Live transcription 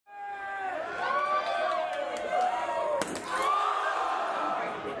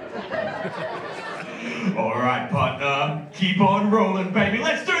Keep on rolling, baby.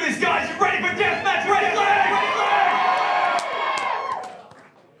 Let's do this, guys. You ready for Deathmatch? Ready,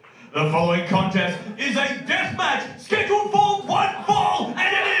 The following contest is a deathmatch scheduled for one fall,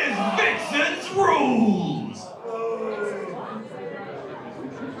 and it is Vixen's Rules.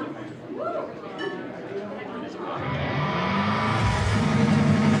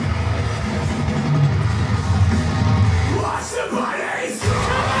 Watch the bodies!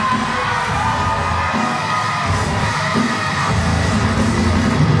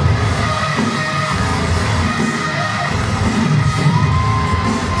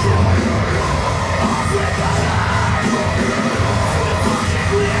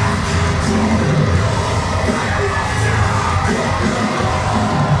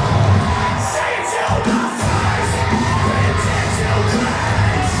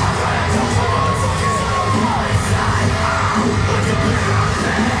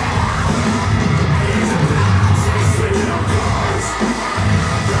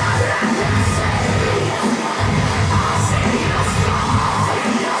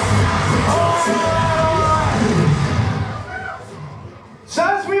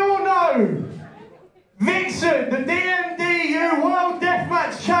 Vixen, the DMDU World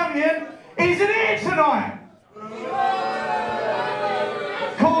Deathmatch Champion, isn't here tonight.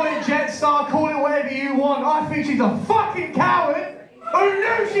 Call it Jetstar, call it whatever you want. I think she's a fucking coward who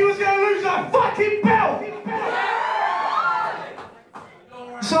knew she was going to lose her fucking belt.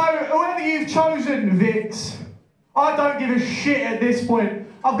 So, whoever you've chosen, Vix, I don't give a shit at this point.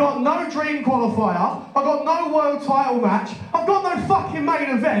 I've got no dream qualifier, I've got no world title match, I've got no fucking main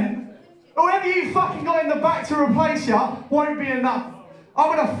event. Whoever you fucking got in the back to replace you won't be enough.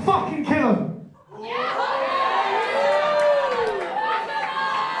 I'm gonna fucking kill him.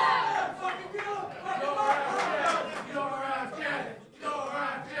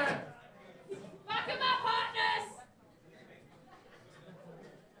 Back him up, Hartness!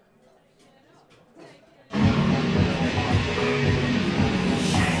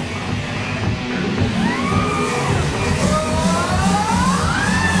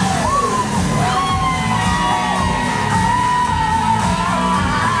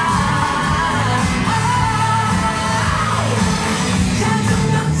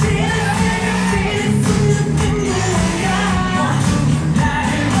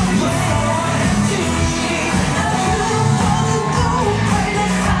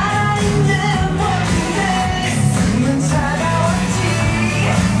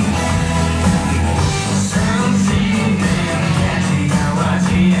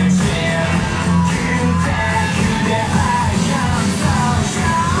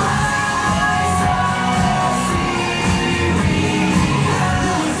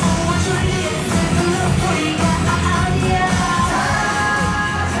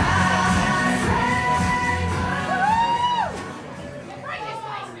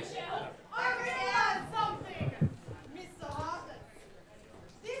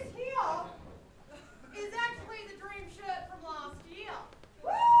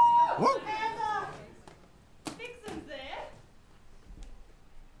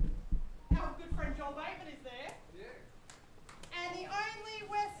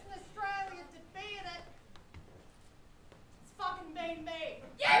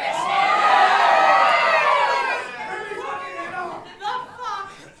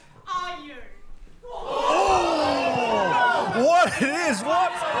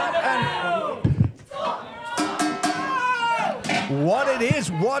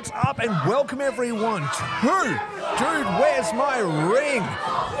 What's up and welcome everyone to Dude, Where's My Ring?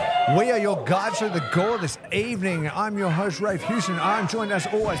 We are your guides through the gore this evening. I'm your host, Rafe Houston. I'm joined as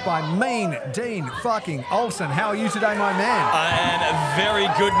always by Mean Dean fucking Olsen. How are you today, my man? I am very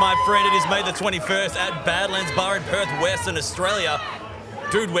good, my friend. It is May the 21st at Badlands Bar in Perth, Western Australia.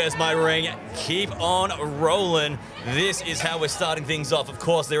 Dude, where's my ring? Keep on rolling. This is how we're starting things off. Of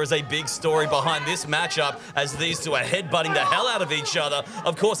course, there is a big story behind this matchup as these two are headbutting the hell out of each other.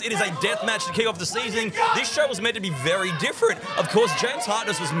 Of course, it is a death match to kick off the season. This show was meant to be very different. Of course, James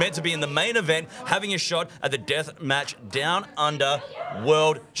Hartness was meant to be in the main event, having a shot at the death match Down Under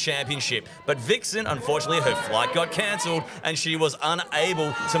World Championship. But Vixen, unfortunately, her flight got cancelled and she was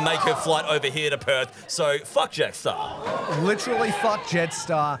unable to make her flight over here to Perth. So, fuck Jetstar. Literally fuck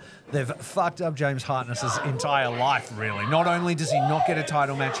Jetstar. They've fucked up James Hartness's entire life, really. Not only does he not get a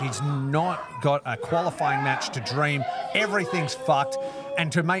title match, he's not got a qualifying match to Dream. Everything's fucked.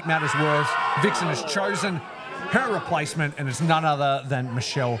 And to make matters worse, Vixen has chosen her replacement, and it's none other than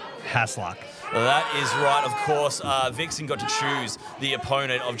Michelle Hasluck. That is right, of course. Vixen got to choose the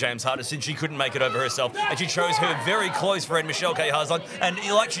opponent of James Hartness since she couldn't make it over herself, and she chose her very close friend, Michelle K. Hasluck. And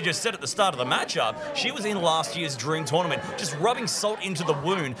like she just said at the start of the matchup, she was in last year's Dream Tournament, just rubbing salt into the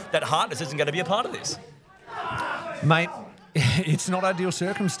wound that Hartness isn't going to be a part of this. Mate, it's not ideal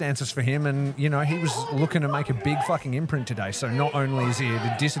circumstances for him, and, you know, he was looking to make a big fucking imprint today, so not only is he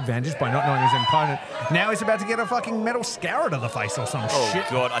at a disadvantage by not knowing his opponent, now he's about to get a fucking metal scour to the face or some shit.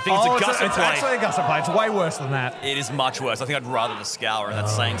 Oh, God, I think it's a gusset It's plate. actually a gusset plate. It's way worse than that. It is much worse. I think I'd rather the scour, and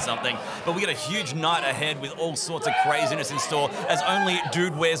that's saying something. But we got a huge night ahead with all sorts of craziness in store, as only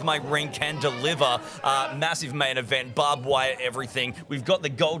Dude Where's My Ring can deliver. Massive main event, barbed wire, everything. We've got the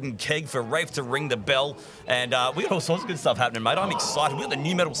golden keg for Rafe to ring the bell, and we got all sorts of good stuff happening, mate. I'm excited. We've got the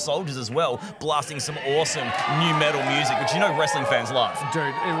New Metal Soldiers as well, blasting some awesome new metal music, which you know wrestling fans love. Dude,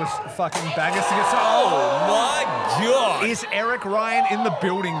 it was fucking bangers to get so. Oh my God! Is Eric Ryan in the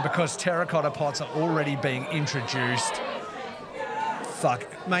building because terracotta pots are already being introduced? Fuck.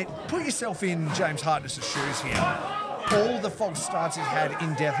 Mate, put yourself in James Hartness' shoes here. All the false starts he's had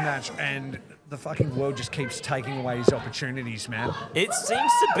in Deathmatch, and the fucking world just keeps taking away his opportunities, man. It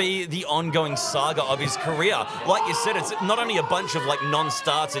seems to be the ongoing saga of his career. Like you said, it's not only a bunch of like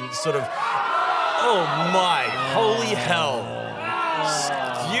non-starts and sort of, oh my, holy hell.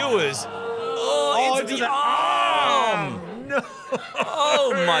 Skewers. Oh, into the arm. No.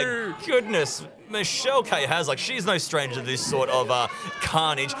 Oh my goodness. Michelle K. Hasluck, she's no stranger to this sort of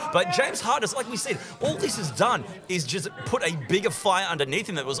carnage. But James Hartness, like we said, all this has done is just put a bigger fire underneath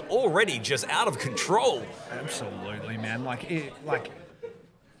him that was already just out of control. Absolutely, man. Like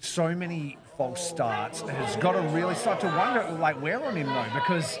so many false starts has got to really start to wonder, like, wear on him, though,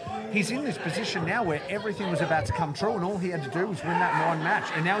 because he's in this position now where everything was about to come true and all he had to do was win that one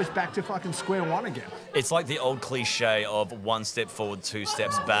match, and now he's back to fucking square one again. It's like the old cliche of one step forward, two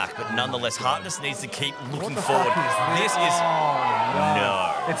steps back, but nonetheless, Hartness needs to keep looking forward. This is...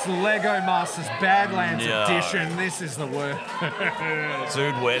 No. It's Lego Masters Badlands edition. This is the worst.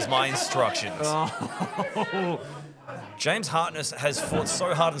 Dude, where's my instructions? Oh. James Hartness has fought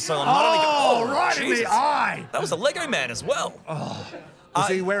so hard and so long. Not only in the eye. That was a Lego man as well. Was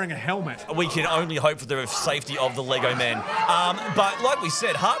he wearing a helmet? We can only hope for the safety of the Lego man. But like we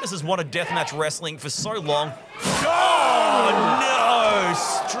said, Hartness has wanted deathmatch wrestling for so long. Oh, no!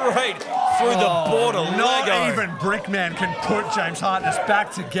 Straight through the border, Lego. Not even Brickman can put James Hartness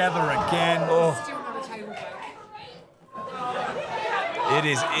back together again. Oh. It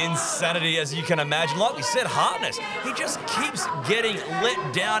is insanity, as you can imagine. Like we said, Hartness, he just keeps getting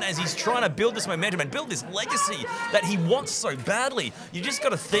let down as he's trying to build this momentum and build this legacy that he wants so badly. You just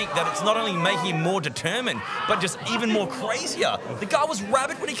got to think that it's not only making him more determined, but just even more crazier. The guy was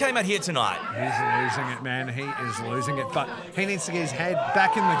rabid when he came out here tonight. He's losing it, man. He is losing it, but he needs to get his head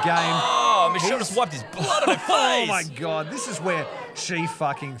back in the game. Oh, Michelle just wiped his blood on her face. Oh, my God. This is where she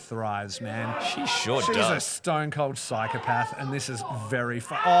fucking thrives, man. She sure She's does. a stone-cold psychopath, and this is very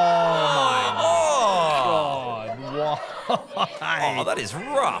fun. Oh, my God. Why? Oh, that is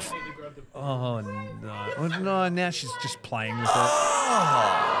rough. Oh, no. No, now she's just playing with it.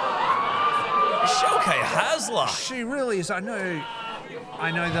 Michelle K. Hasluck. She really is. I know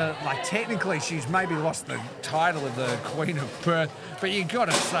that, like, technically she's maybe lost the title of the Queen of Perth, but you got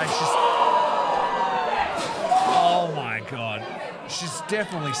to say she's... Oh, my God. She's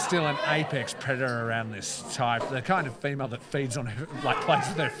definitely still an apex predator around this type. The kind of female that feeds on her, like, plays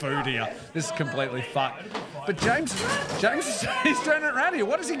with her food here. This is completely fucked. But James, he's turning it around here.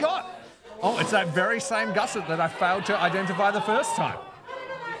 What has he got? Oh, it's that very same gusset that I failed to identify the first time.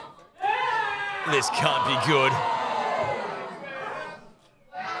 This can't be good.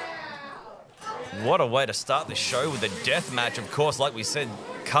 What a way to start the show with a death match. Of course, like we said,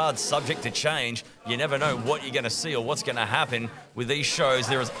 cards subject to change. You never know what you're going to see or what's going to happen with these shows.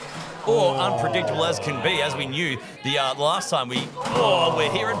 They're as unpredictable as can be, as we knew the last time we're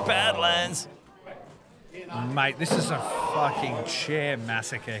here at Badlands. Mate, this is a fucking chair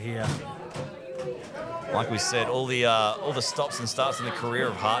massacre here. Like we said, all the stops and starts in the career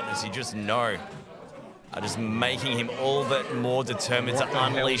of Hartness, you just know, are just making him all but more determined to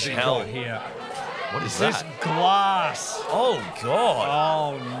unleash hell. Here? What is this that? Glass. Oh, God.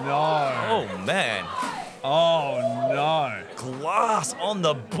 Oh, no. Oh, man. Oh, no. Glass on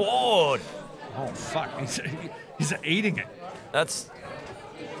the board. Oh, fuck. He's eating it.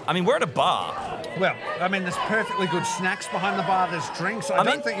 I mean, we're at a bar. Well, I mean, there's perfectly good snacks behind the bar. There's drinks. I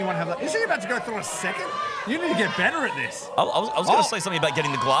don't think you want to have that. Is he about to go through a second? You need to get better at this. I was going to say something about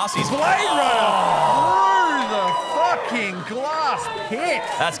getting the glassies. Blade Runner through the fucking glass pit.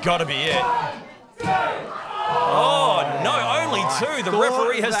 That's got to be it. Oh, no, only two. The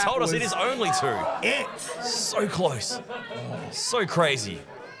referee has told us it is only two. So close. So crazy.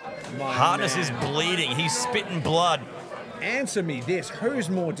 Hartness is bleeding. He's spitting blood. Answer me this. Who's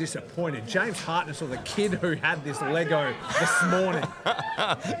more disappointed, James Hartness or the kid who had this Lego this morning?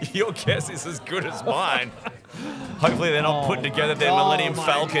 Your guess is as good as mine. Hopefully they're not putting together their Millennium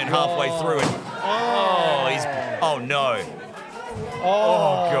Falcon halfway through it. Oh no.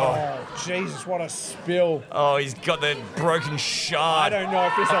 Oh God. Jesus, what a spill. Oh, he's got the broken shard. I don't know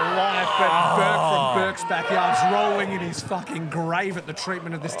if it's a life, but Burke from Burke's backyard's rolling in his fucking grave at the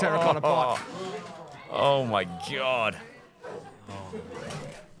treatment of this terracotta pot. Oh my God.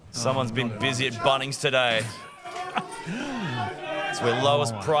 Someone's been busy at Bunnings today. It's where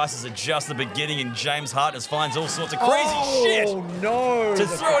lowest prices are just the beginning, and James Hartness finds all sorts of crazy shit no, to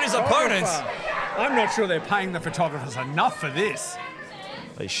throw at his opponents. I'm not sure they're paying the photographers enough for this.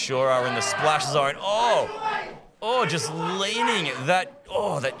 They sure are in the splash zone. Oh, just leaning that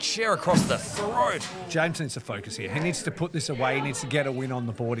chair across the throat. James needs to focus here. He needs to put this away. He needs to get a win on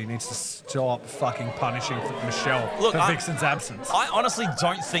the board. He needs to stop fucking punishing Michelle for Vixen's absence. I honestly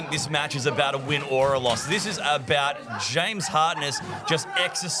don't think this match is about a win or a loss. This is about James Hartness just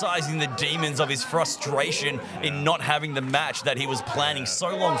exercising the demons of his frustration in not having the match that he was planning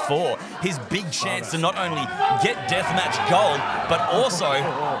so long for. His big chance to not only get Deathmatch gold, but also...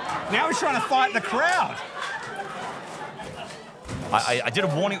 Now he's trying to fight the crowd. I did a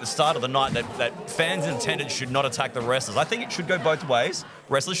warning at the start of the night that fans and attendants should not attack the wrestlers. I think it should go both ways.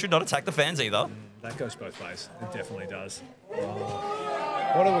 Wrestlers should not attack the fans either. That goes both ways. It definitely does.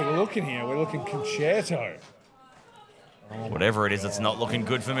 What are we looking here? We're looking concerto. Whatever it is, it's not looking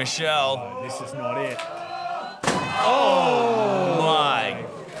good for Michelle. Oh, this is not it. Oh my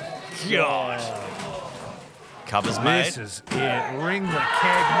God. Covers made. This is it. Ring the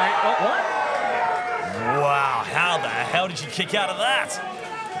keg, mate. Oh, what? Wow, how the hell did you kick out of that?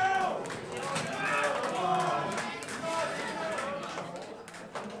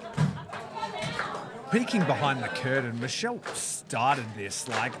 Peeking behind the curtain, Michelle started this.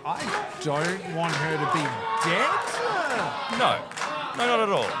 Like, I don't want her to be dead. No, not at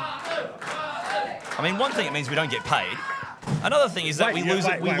all. I mean, one thing, it means we don't get paid. Another thing is that we lose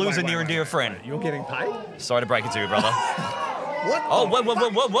a near and dear friend. You're getting paid? Sorry to break it to you, brother. What? Oh,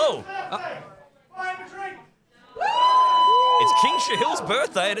 whoa. It's King Shahil's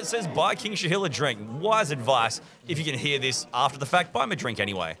birthday, and it says, buy King Shahil a drink. Wise advice. If you can hear this after the fact, buy him a drink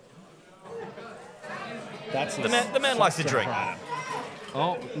anyway. That's the man likes to drink.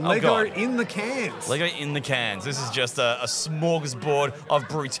 Oh, Lego in the cans. Lego in the cans. This is just a smorgasbord of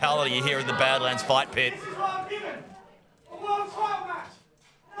brutality here in the Badlands fight pit.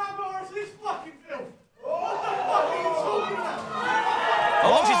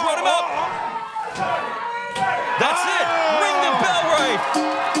 Oh, she's brought him up. That's it. Ring the bell, Rafe.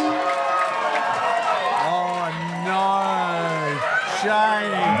 Oh, no.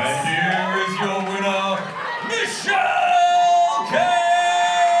 Shame. And here is your winner, Michelle K.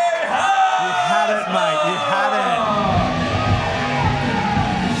 You had it, mate. You had it.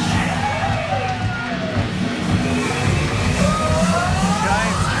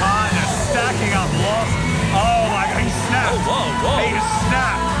 James Hartness stacking up losses. Oh, my God. He snapped. Whoa. He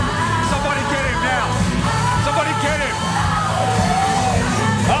snapped. Somebody get him now. Somebody get him!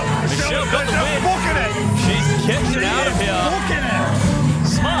 Oh, Michelle got the win. Booking it. She's getting out of here. Booking it.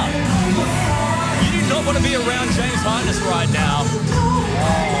 Smart. You do not want to be around James Hartness right now. Oh,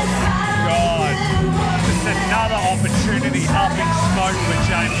 my God. Just another opportunity up in smoke for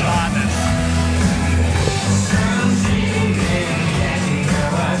James Hartness.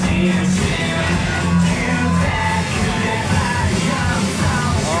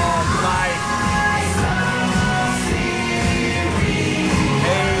 Oh, mate.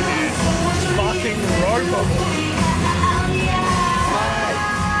 Fucking ropeable.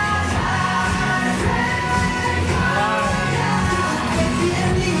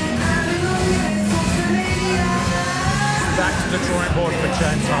 Back to the drawing board for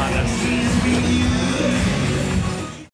James Hartness.